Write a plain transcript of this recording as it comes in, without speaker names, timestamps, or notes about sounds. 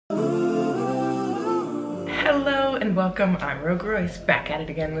Hello and welcome, I'm Rogue Royce, back at it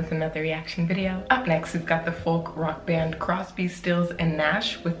again with another reaction video. Up next, we've got the folk rock band Crosby, Stills, and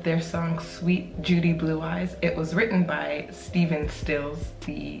Nash with their song Sweet Judy Blue Eyes. It was written by Stephen Stills,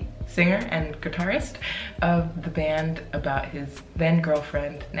 the singer and guitarist of the band, about his then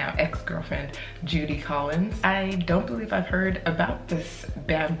girlfriend, now ex-girlfriend, Judy Collins. I don't believe I've heard about this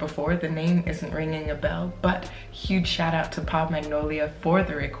band before. The name isn't ringing a bell, but huge shout out to Pop Magnolia for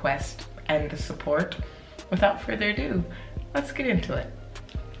the request and the support. Without further ado, let's get into it.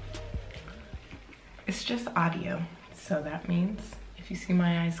 It's just audio, so that means if you see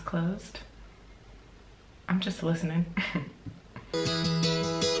my eyes closed, I'm just listening.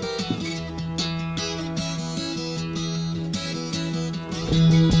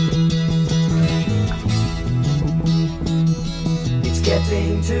 It's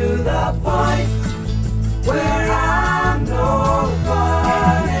getting to the point where I'm no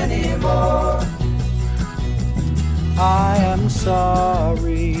fun anymore. I am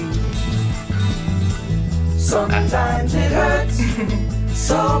sorry. Sometimes it hurts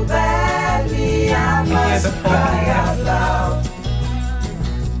so badly I must cry out loud.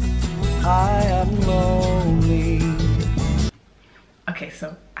 I am lonely. Okay,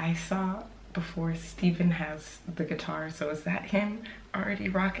 so I saw before Steven has the guitar, so is that him already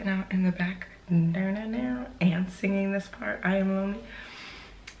rocking out in the back and singing this part, I Am Lonely?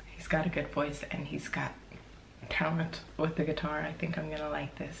 He's got a good voice and he's got talent with the guitar. I think I'm gonna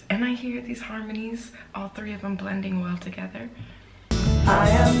like this. And I hear these harmonies, all three of them blending well together. I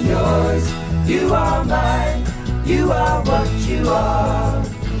am yours, you are mine, you are what you are.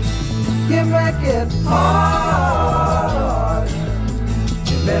 You make it hard.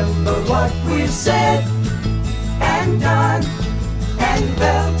 Remember what we've said and done and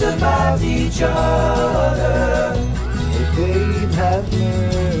felt about each other. Oh, babe, have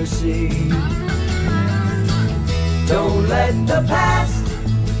mercy. Don't let the past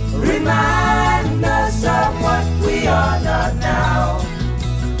remind us of what we are not now.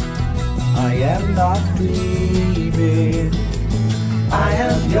 I am not dreaming. I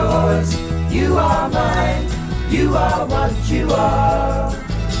am yours, you are mine, you are what you are.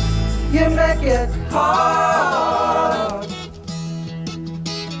 You make it hard.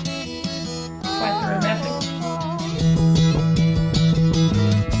 Quite the romantic.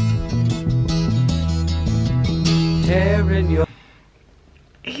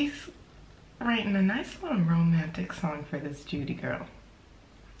 He's writing a nice little romantic song for this Judy girl.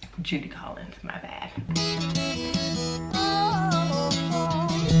 Judy Collins, my bad.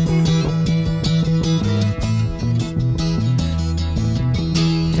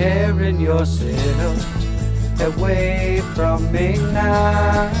 Tearing yourself away from me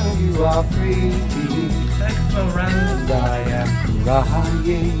now. You are free and I am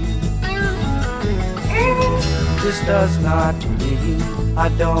crying. This does not mean I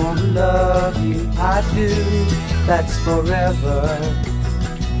don't love you. I do. That's forever.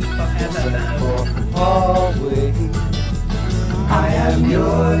 And for always. I am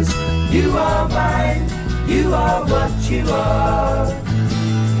yours. You are mine. You are what you are.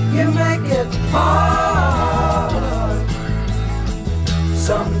 You make it hard.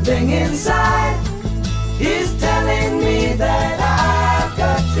 Something inside is telling me that I've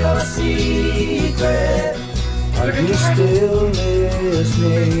got your secret. Are you still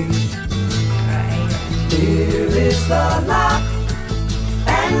listening? Here is the lock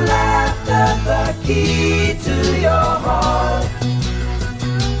and laughter, the key to your heart.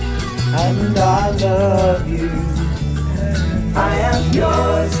 And I love you. I am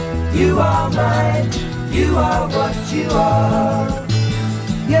yours, you are mine, you are what you are.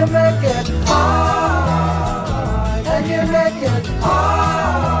 You make it hard, and you make it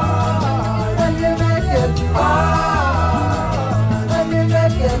hard, and you make it hard, and you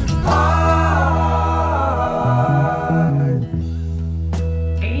make it hard.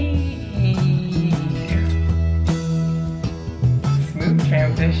 Hey. Smooth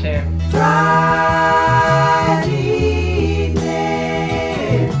transition.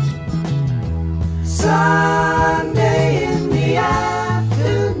 Sunday in the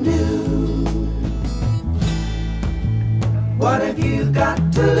afternoon. What have you got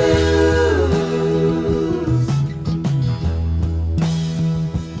to lose?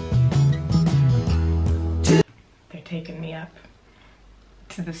 They're taking me up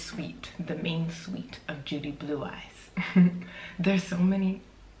to the suite, the main suite of Judy Blue Eyes. There's so many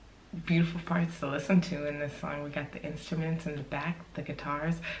beautiful parts to listen to in this song. We got the instruments in the back, the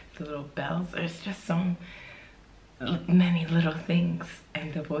guitars, the little bells. There's just so many little things,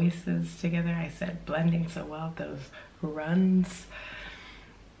 and the voices together, I said, blending so well, those runs.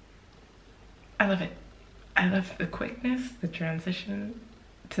 I love it. I love the quickness, the transition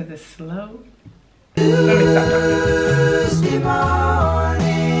to the slow. Let me stop talking.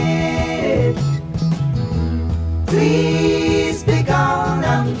 Please be gone,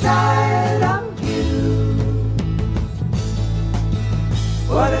 I'm tired of you.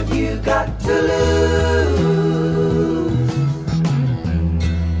 What have you got to lose?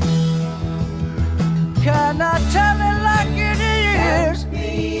 Can I tell it like it is?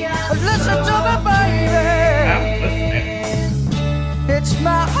 Listen to me, baby. It's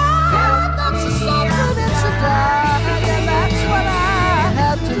my heart that's a suffering, it's a die, and that's what I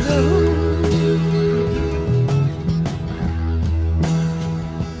have to do.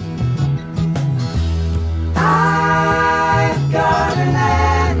 I've got an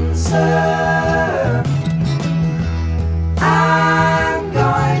answer. I'm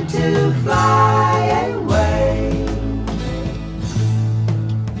going to fly away.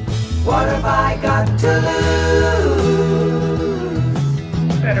 What have I got to lose?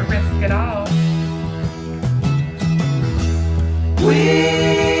 Better risk it all.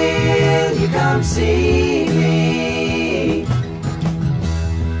 Will you come see me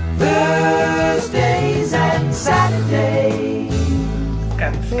Thursdays and Saturdays?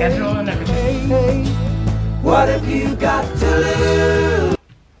 Got the schedule and everything. What have you got to lose?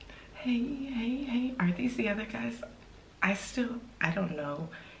 Hey, are these the other guys? I don't know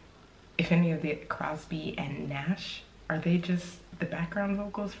if any of the Crosby and Nash, are they just the background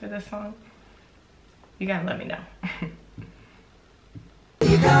vocals for this song? You gotta let me know.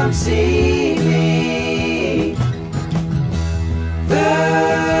 You come see me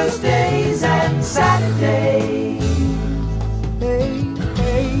Thursdays and Saturdays.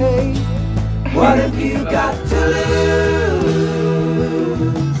 Hey. What have you got to lose?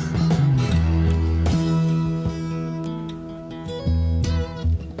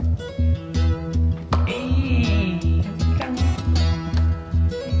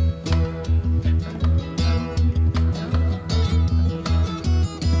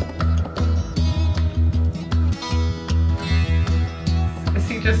 Is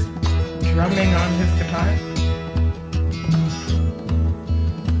he just drumming on his guitar?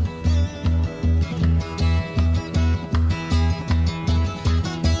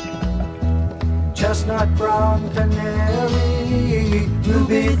 Chestnut brown canary,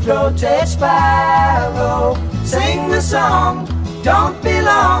 ruby-throated sparrow, sing the song, don't be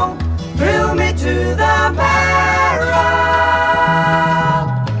long, thrill me to the marrow.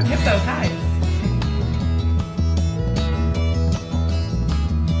 Hit those highs.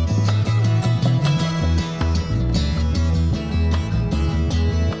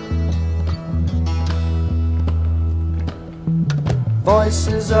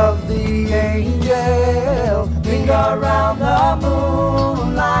 Voices of the angel linger around the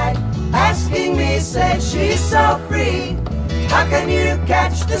moonlight, asking me, say she's so free, how can you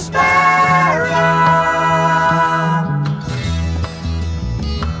catch the sparrow?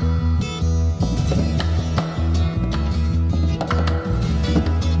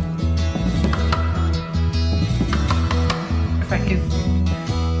 It's like he's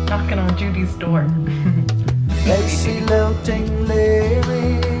knocking on Judy's door. Lacy lilting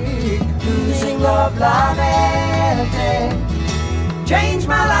lyric, losing love lamenting. Change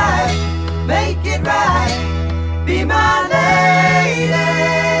my life, make it right, be my lady.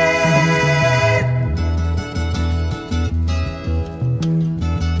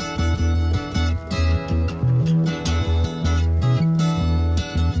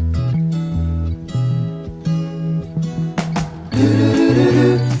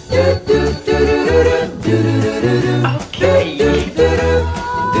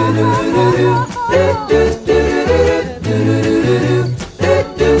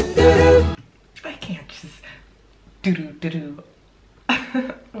 I can't just do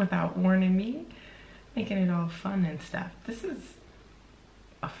without warning me, making it all fun and stuff. This is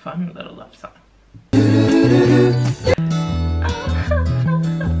a fun little love song.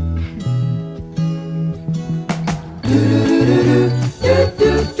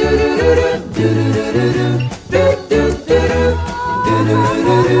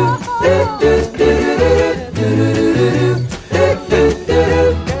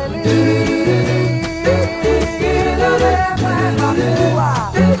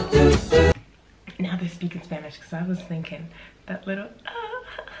 Now they speak in Spanish, because I was thinking that little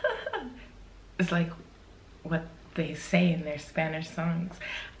is like what they say in their Spanish songs.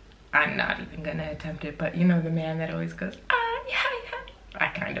 I'm not even gonna attempt it, but you know the man that always goes, I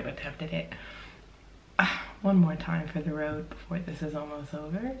kind of attempted it. One more time for the road before this is almost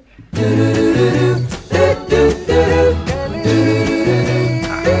over.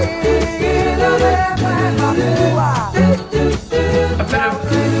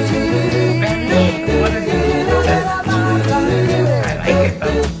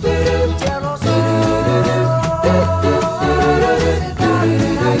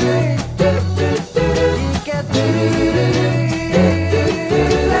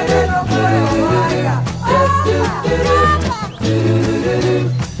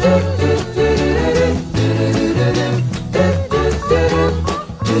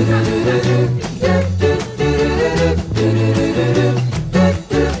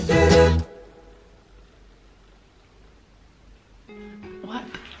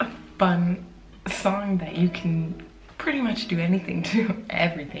 do anything to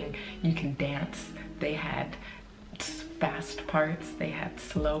everything. You can dance. They had fast parts, they had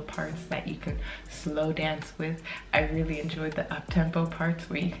slow parts that you can slow dance with. I really enjoyed the up-tempo parts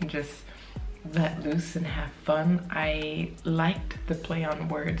where you can just let loose and have fun. I liked the play on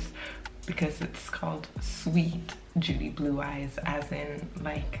words because it's called Sweet Judy Blue Eyes, as in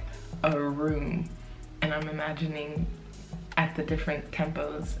like a room, and I'm imagining at the different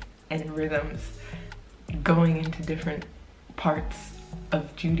tempos and rhythms going into different parts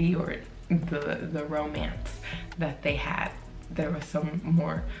of Judy or the romance that they had. There was some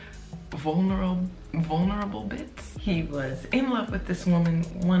more vulnerable bits. He was in love with this woman.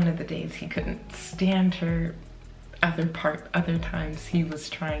 One of the days he couldn't stand her. Other times he was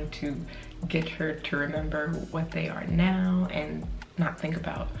trying to get her to remember what they are now and not think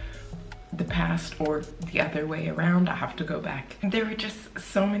about the past, or the other way around. I have to go back. There were just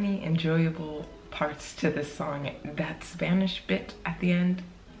so many enjoyable parts to this song. That Spanish bit at the end,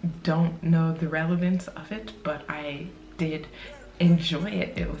 don't know the relevance of it, but I did enjoy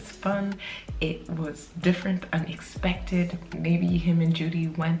it. It was fun. It was different, unexpected. Maybe him and Judy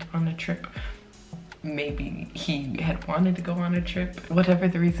went on a trip. Maybe he had wanted to go on a trip. Whatever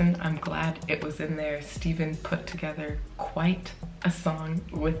the reason, I'm glad it was in there. Steven put together quite a song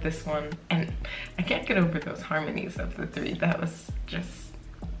with this one, and I can't get over those harmonies of the three. That was just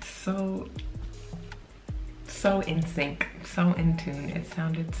so in sync, so in tune. It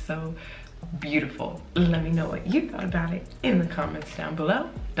sounded so beautiful. Let me know what you thought about it in the comments down below.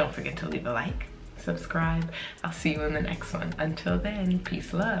 Don't forget to leave a like, subscribe. I'll see you in the next one. Until then,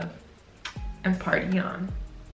 peace, love, and party on.